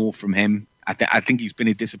to get more from him. I think he's been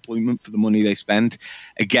a disappointment for the money they spent.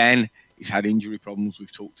 Again, he's had injury problems.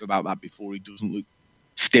 We've talked about that before. He doesn't look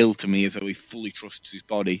still to me as though he fully trusts his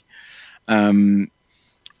body. But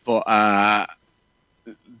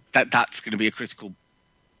that's going to be a critical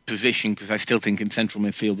position because I still think in central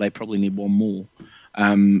midfield they probably need one more.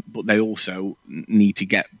 But they also need to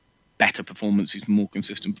get better performances, more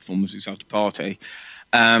consistent performances out of Partey.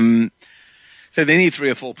 So they need 3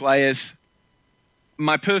 or 4 players.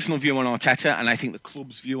 my personal view on Arteta, and I think the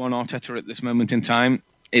club's view on Arteta at this moment in time,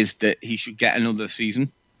 is that he should get another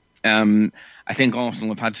season. I think Arsenal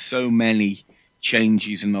have had so many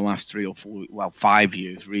changes in the last 3 or 4, 5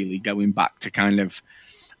 years, really, going back to kind of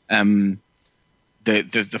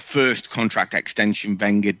the first contract extension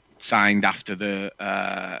Wenger signed after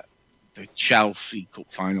the Chelsea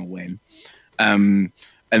Cup final win.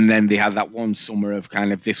 And then they had that one summer of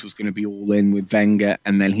kind of this was going to be all in with Wenger,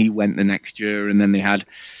 and then he went the next year, and then they had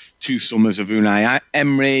 2 summers of Unai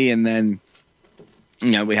Emery, and then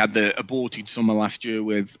we had the aborted summer last year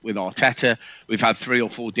with Arteta. We've had 3 or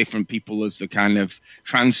 4 different people as the kind of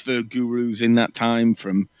transfer gurus in that time,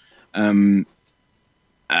 from the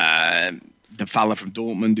fella from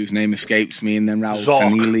Dortmund whose name escapes me, and then Raul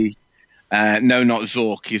Sanilli. No, not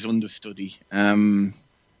Zorc, his understudy.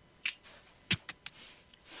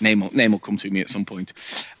 Name will come to me at some point.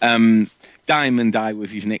 Diamond Eye was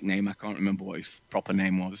his nickname. I can't remember what his proper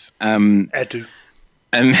name was. Edu.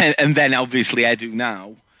 And then obviously Edu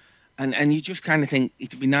now. And you just kind of think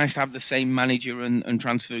it'd be nice to have the same manager and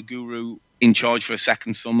transfer guru in charge for a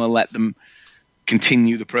second summer, let them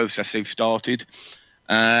continue the process they've started.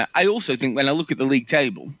 I also think when I look at the league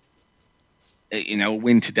table, a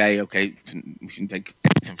win today, okay, we shouldn't take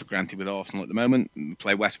anything for granted with Arsenal at the moment. We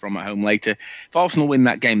play West Brom at home later. If Arsenal win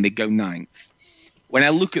that game, they go 9th. When I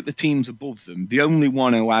look at the teams above them, the only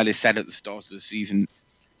one who I'd have said at the start of the season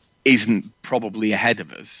isn't probably ahead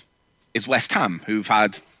of us is West Ham, who've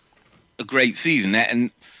had a great season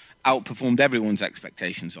and outperformed everyone's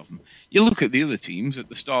expectations of them. You look at the other teams at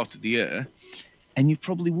the start of the year, and you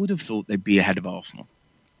probably would have thought they'd be ahead of Arsenal.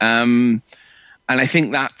 And I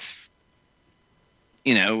think that's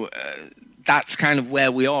that's kind of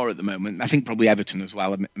where we are at the moment. I think probably Everton as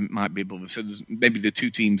well might be above us. So there's maybe the 2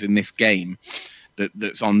 teams in this game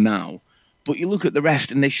that's on now. But you look at the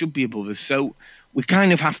rest and they should be above us. So we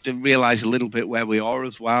kind of have to realise a little bit where we are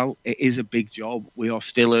as well. It is a big job. We are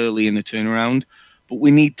still early in the turnaround. But we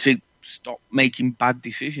need to stop making bad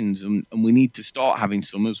decisions, and we need to start having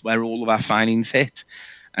summers where all of our signings hit.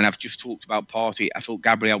 And I've just talked about Partey. I thought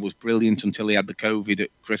Gabriel was brilliant until he had the COVID at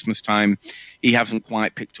Christmas time. He hasn't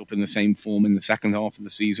quite picked up in the same form in the second half of the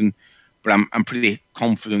season, but I'm pretty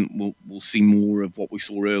confident we'll see more of what we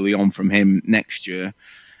saw early on from him next year.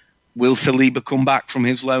 Will Saliba come back from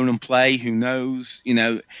his loan and play? Who knows?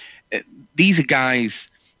 These are guys,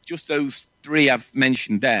 just those 3 I've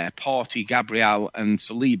mentioned there, Partey, Gabriel and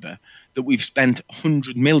Saliba, that we've spent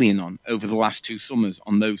 100 million on over the last 2 summers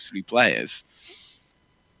on those 3 players.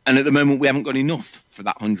 And at the moment, we haven't got enough for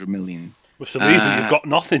that 100 million. With Saliba, you've got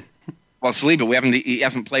nothing. Well, Saliba, he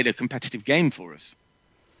hasn't played a competitive game for us.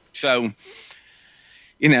 So,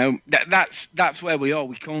 that's where we are.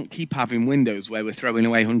 We can't keep having windows where we're throwing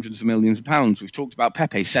away hundreds of millions of pounds. We've talked about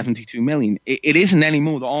Pepe, 72 million. It isn't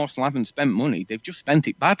anymore that Arsenal haven't spent money. They've just spent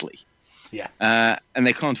it badly. Yeah. And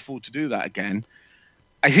they can't afford to do that again.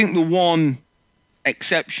 I think the one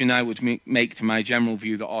exception I would make to my general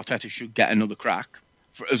view that Arteta should get another crack,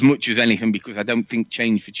 for as much as anything, because I don't think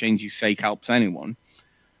change for change's sake helps anyone.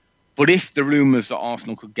 But if the rumours that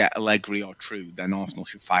Arsenal could get Allegri are true, then Arsenal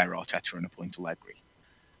should fire Arteta and appoint Allegri.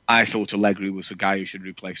 I thought Allegri was the guy who should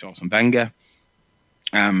replace Arsene Wenger.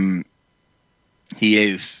 He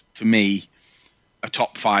is, to me, a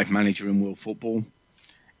top 5 manager in world football.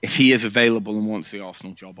 If he is available and wants the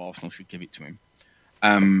Arsenal job, Arsenal should give it to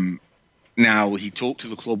him. Now, he talked to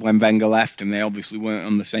the club when Wenger left, and they obviously weren't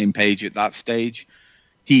on the same page at that stage.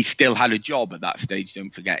 He still had a job at that stage,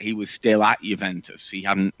 don't forget. He was still at Juventus. He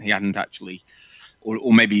hadn't actually,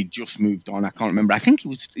 or maybe he just moved on. I can't remember. I think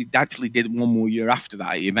he actually did one more year after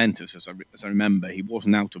that at Juventus, as I remember. He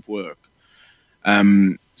wasn't out of work.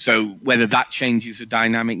 So whether that changes the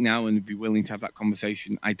dynamic now and be willing to have that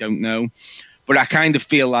conversation, I don't know. But I kind of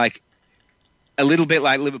feel like a little bit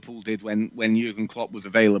like Liverpool did when Jurgen Klopp was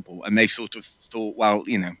available, and they sort of thought, well,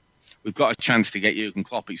 we've got a chance to get Jurgen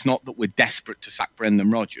Klopp. It's not that we're desperate to sack Brendan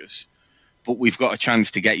Rodgers, but we've got a chance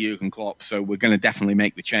to get Jurgen Klopp, so we're going to definitely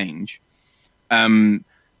make the change. I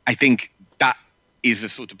think that is the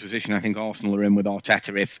sort of position I think Arsenal are in with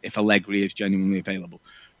Arteta if Allegri is genuinely available.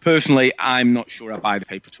 Personally, I'm not sure I buy the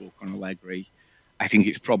paper talk on Allegri. I think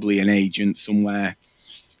it's probably an agent somewhere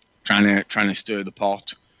trying to stir the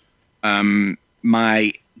pot.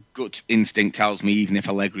 My gut instinct tells me even if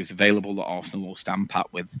Allegri is available, that Arsenal will stand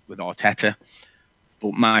pat with Arteta.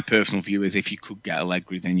 But my personal view is if you could get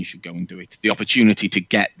Allegri, then you should go and do it. The opportunity to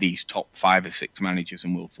get these top 5 or 6 managers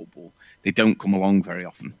in world football, they don't come along very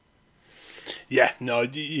often. Yeah, no,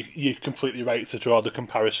 you're completely right to draw the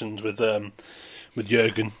comparisons with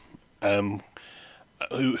Jurgen, who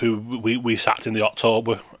we sacked in the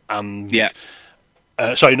October, and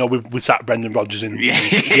Sorry, no, we sat Brendan Rodgers in.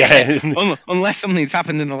 Yeah. Unless something's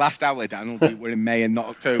happened in the last hour, Dan, we're in May and not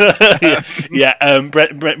October.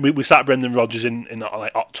 We sat Brendan Rodgers in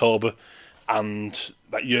like October, and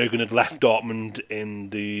like Jurgen had left Dortmund in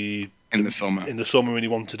the summer. In the summer, and he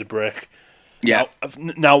wanted a break. Yeah.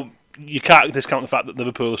 Now you can't discount the fact that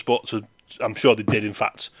Liverpool spoke to. I'm sure they did, in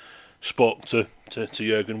fact, spoke to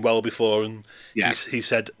Jurgen well before, and he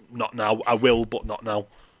said, "Not now. I will, but not now."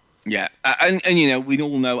 Yeah, and we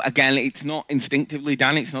all know, again, it's not instinctively,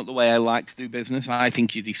 Dan, it's not the way I like to do business. I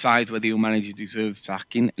think you decide whether your manager deserves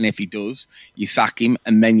sacking, and if he does, you sack him,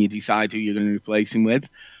 and then you decide who you're going to replace him with.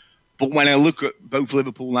 But when I look at both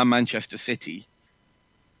Liverpool and Manchester City,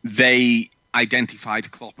 they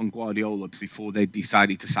identified Klopp and Guardiola before they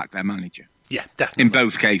decided to sack their manager. Yeah, definitely. In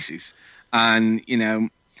both cases. And,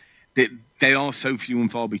 they are so few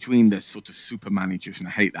and far between, the sort of super managers, and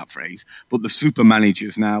I hate that phrase, but the super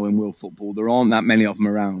managers now in world football, there aren't that many of them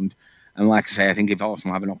around. And like I say, I think if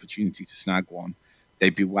Arsenal have an opportunity to snag one,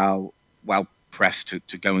 they'd be well pressed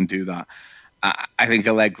to go and do that. I think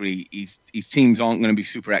Allegri, his teams aren't going to be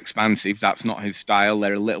super expansive. That's not his style.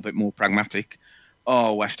 They're a little bit more pragmatic.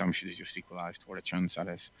 Oh, West Ham should have just equalised. What a chance that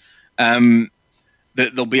is.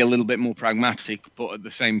 They'll be a little bit more pragmatic, but at the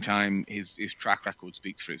same time, his track record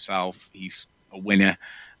speaks for itself. He's a winner.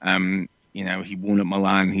 He won at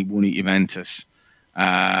Milan. He won at Juventus.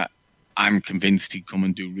 I'm convinced he'd come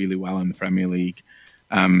and do really well in the Premier League.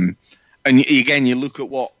 And again, you look at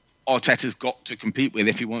what Arteta's got to compete with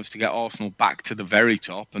if he wants to get Arsenal back to the very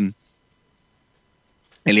top. And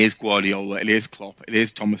it is Guardiola, it is Klopp, it is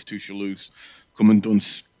Thomas Tuchel, come and done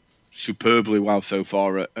superbly well so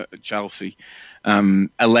far at Chelsea.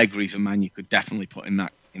 Allegri's a man you could definitely put in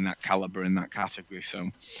that caliber, in that category. So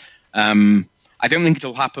I don't think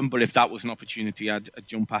it'll happen, but if that was an opportunity, I'd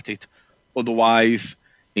jump at it. Otherwise,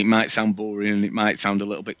 it might sound boring and it might sound a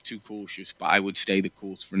little bit too cautious, but I would stay the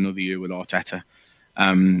course for another year with Arteta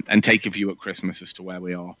and take a view at Christmas as to where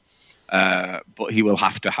we are. But he will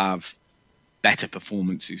have to have better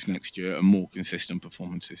performances next year and more consistent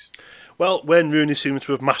performances. Well, Wayne Rooney seems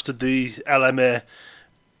to have mastered the LMA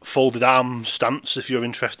folded arm stance, if you're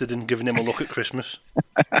interested in giving him a look at Christmas.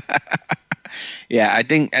 Yeah, I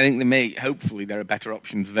think they may. Hopefully, there are better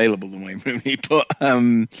options available than Wayne Rooney, but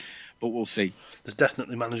we'll see. There's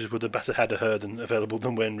definitely managers with a better head of hair available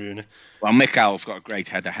than Wayne Rooney. Well, Mikel's got a great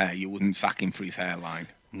head of hair. You wouldn't sack him for his hairline.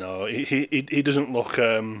 No, he doesn't look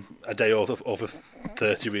a day over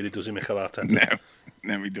 30, really, does he, Mikel Arteta?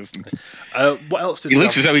 No, he doesn't. What else did he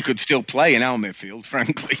looks as though he could still play in our midfield,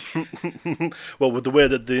 frankly. Well, with the way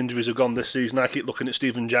that the injuries have gone this season, I keep looking at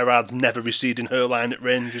Steven Gerrard, never receding hairline at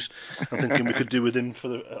Rangers. I'm thinking we could do with him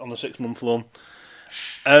on a 6-month loan.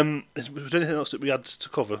 Was there anything else that we had to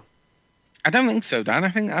cover? I don't think so, Dan. I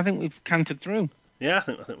think we've cantered through. Yeah, I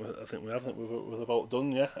think we have. I think we're about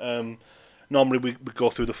done. Yeah. Normally we go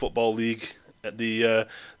through the Football League at the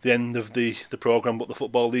end of the programme, but the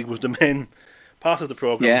Football League was the main part of the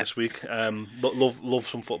programme this week. Love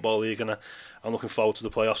some Football League, and I'm looking forward to the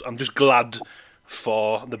playoffs. I'm just glad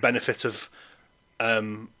for the benefit of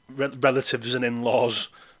relatives and in-laws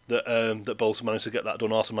that both managed to get that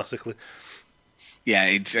done automatically. Yeah,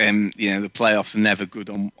 it's the playoffs are never good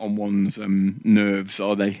on one's nerves,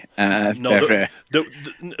 are they? No,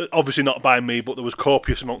 obviously not by me, but there was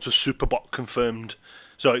copious amounts of Superbot confirmed.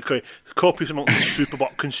 Sorry, copious amounts of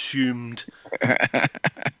Superbot consumed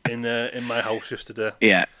in my house yesterday.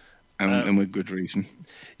 Yeah, and with good reason.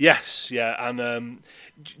 Yes, yeah, and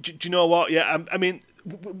do you know what? Yeah, I mean,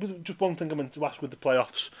 just one thing I meant to ask with the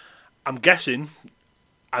playoffs. I'm guessing,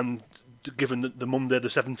 and given that the Monday the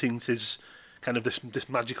 17th is kind of this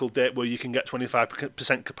magical date where you can get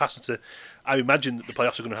 25% capacity, I imagine that the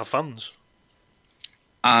playoffs are going to have fans.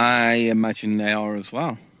 I imagine they are as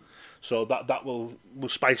well. So that will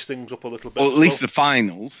spice things up a little bit. Well, at least the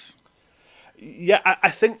finals. Yeah,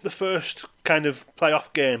 I think the first kind of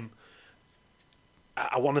playoff game,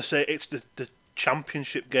 I want to say it's the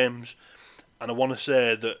championship games, and I want to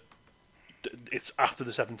say that it's after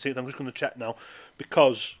the 17th. I'm just going to check now,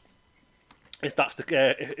 because if that's the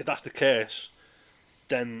case,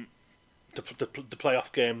 then the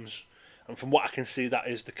playoff games, and from what I can see, that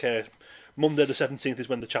is the case. Monday the 17th is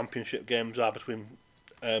when the championship games are between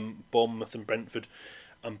Bournemouth and Brentford,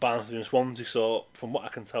 and Barnsley and Swansea. So from what I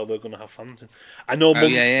can tell, they're going to have fans. I know.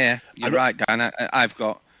 You're right, Dan. I've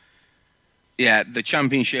got the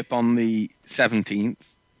championship on the 17th,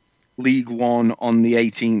 League One on the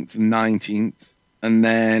 18th and 19th, and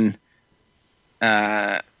then.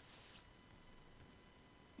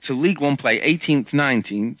 So League One play 18th,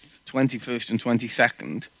 19th, 21st and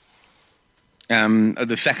 22nd.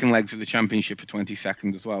 The second legs of the championship are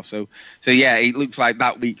 22nd as well. So yeah, it looks like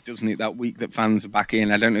that week, doesn't it? That week that fans are back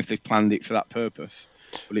in. I don't know if they've planned it for that purpose,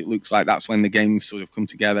 but it looks like that's when the games sort of come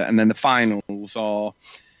together. And then the finals are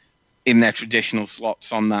in their traditional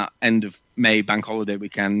slots on that end of May bank holiday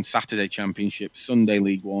weekend, Saturday Championship, Sunday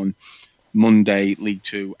League One, Monday League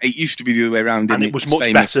Two. It used to be the other way around, and it was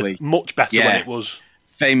much better when it was.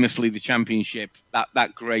 Famously, the Championship,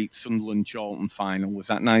 that great Sunderland-Charlton final, was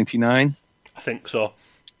that 99? I think so.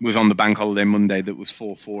 Was on the bank holiday Monday that was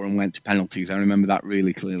 4-4 and went to penalties. I remember that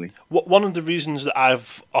really clearly. One of the reasons that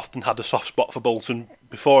I've often had a soft spot for Bolton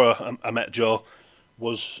before I met Joe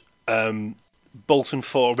was Bolton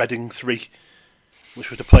 4, Reading 3,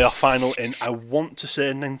 which was the playoff final in, I want to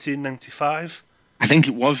say, 1995. I think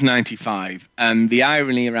it was 95. And the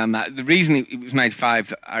irony around that, the reason it was 95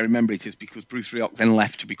 that I remember it is because Bruce Rioch then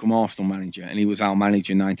left to become Arsenal manager, and he was our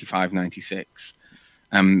manager 95-96.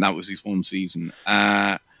 That was his one season.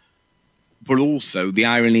 But also, the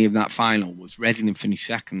irony of that final was Reading had finished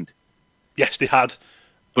second. Yes, they had.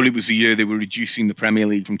 But it was the year they were reducing the Premier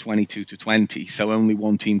League from 22 to 20, so only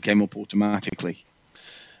one team came up automatically.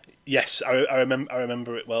 Yes, I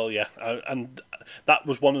remember it well. Yeah, and that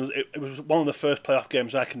was one of the first playoff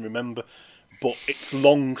games I can remember. But it's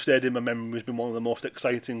long stayed in my memory as being one of the most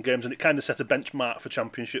exciting games, and it kind of set a benchmark for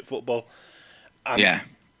Championship football. And, yeah,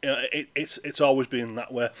 it's always been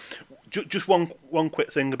that way. Just one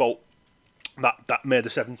quick thing about that May the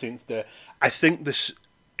 17th day. I think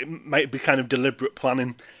it might be kind of deliberate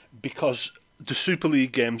planning, because the Super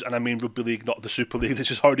League games, and I mean Rugby League, not the Super League, this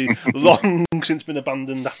has already long since been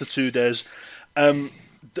abandoned after 2 days.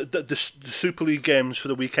 The Super League games for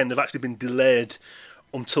the weekend have actually been delayed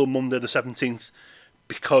until Monday the 17th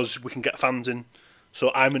because we can get fans in.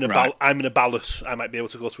 So I'm in a ballot. I might be able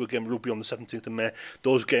to go to a game of rugby on the 17th of May.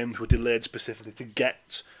 Those games were delayed specifically to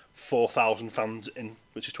get 4,000 fans in,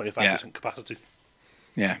 which is 25% capacity.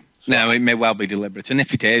 Yeah. So, no, it may well be deliberate, and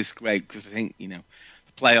if it is, great, because I think the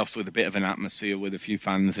playoffs with a bit of an atmosphere, with a few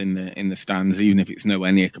fans in the stands, even if it's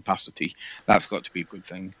nowhere near capacity, that's got to be a good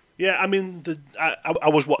thing. Yeah, I mean, I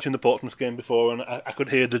was watching the Portsmouth game before, and I could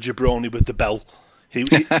hear the jabroni with the bell. He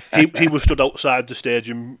was stood outside the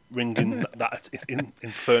stadium ringing that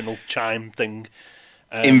infernal chime thing.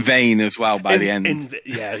 In vain as well by the end.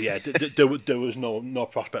 There was no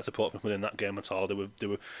prospect of Portsmouth winning that game at all. They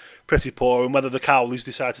were pretty poor, and whether the Cowleys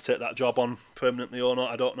decide to take that job on permanently or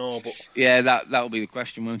not, I don't know. But yeah, that'll be the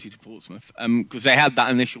question, won't it, to Portsmouth? Because they had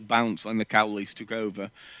that initial bounce when the Cowleys took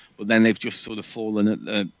over, but then they've just sort of fallen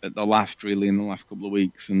at the last, really, in the last couple of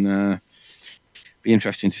weeks, and be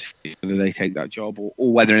interesting to see whether they take that job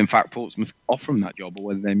or whether, in fact, Portsmouth offer them that job or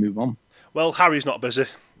whether they move on. Well, Harry's not busy.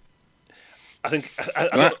 I think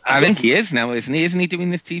I think he is now, isn't he? Isn't he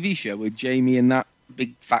doing this TV show with Jamie and that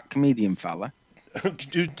big fat comedian fella?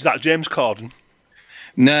 Is that James Corden?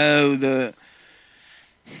 No, the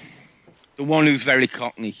one who's very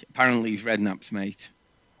cockney. Apparently, he's Redknapp's mate.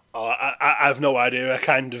 Oh, I have no idea. I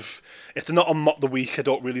kind of, if they're not on Mock the Week, I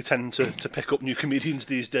don't really tend to pick up new comedians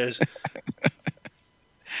these days.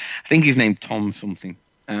 I think he's named Tom something.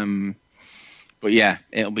 But yeah,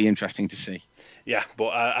 it'll be interesting to see. Yeah, but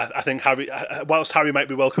I think Harry, whilst Harry might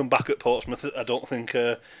be welcome back at Portsmouth, I don't think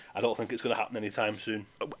it's going to happen anytime soon.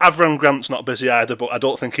 Avram Grant's not busy either, but I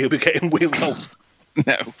don't think he'll be getting wheeled out.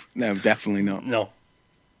 No, definitely not. No.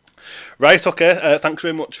 Right, okay. Thanks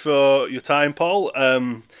very much for your time, Paul.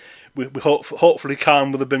 We hopefully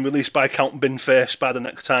Khan will have been released by Count Binface by the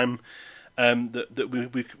next time that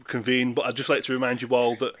we convene. But I'd just like to remind you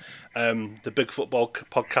all that the Big Football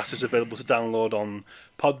podcast is available to download on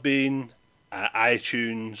Podbean,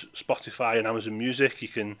 iTunes, Spotify and Amazon Music. You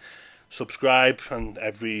can subscribe, and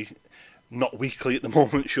every, not weekly at the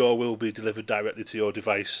moment, show will be delivered directly to your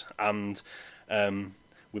device, and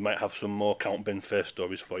we might have some more Count Binface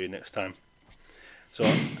stories for you next time. So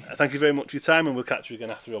thank you very much for your time, and we'll catch you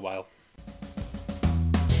again after a while.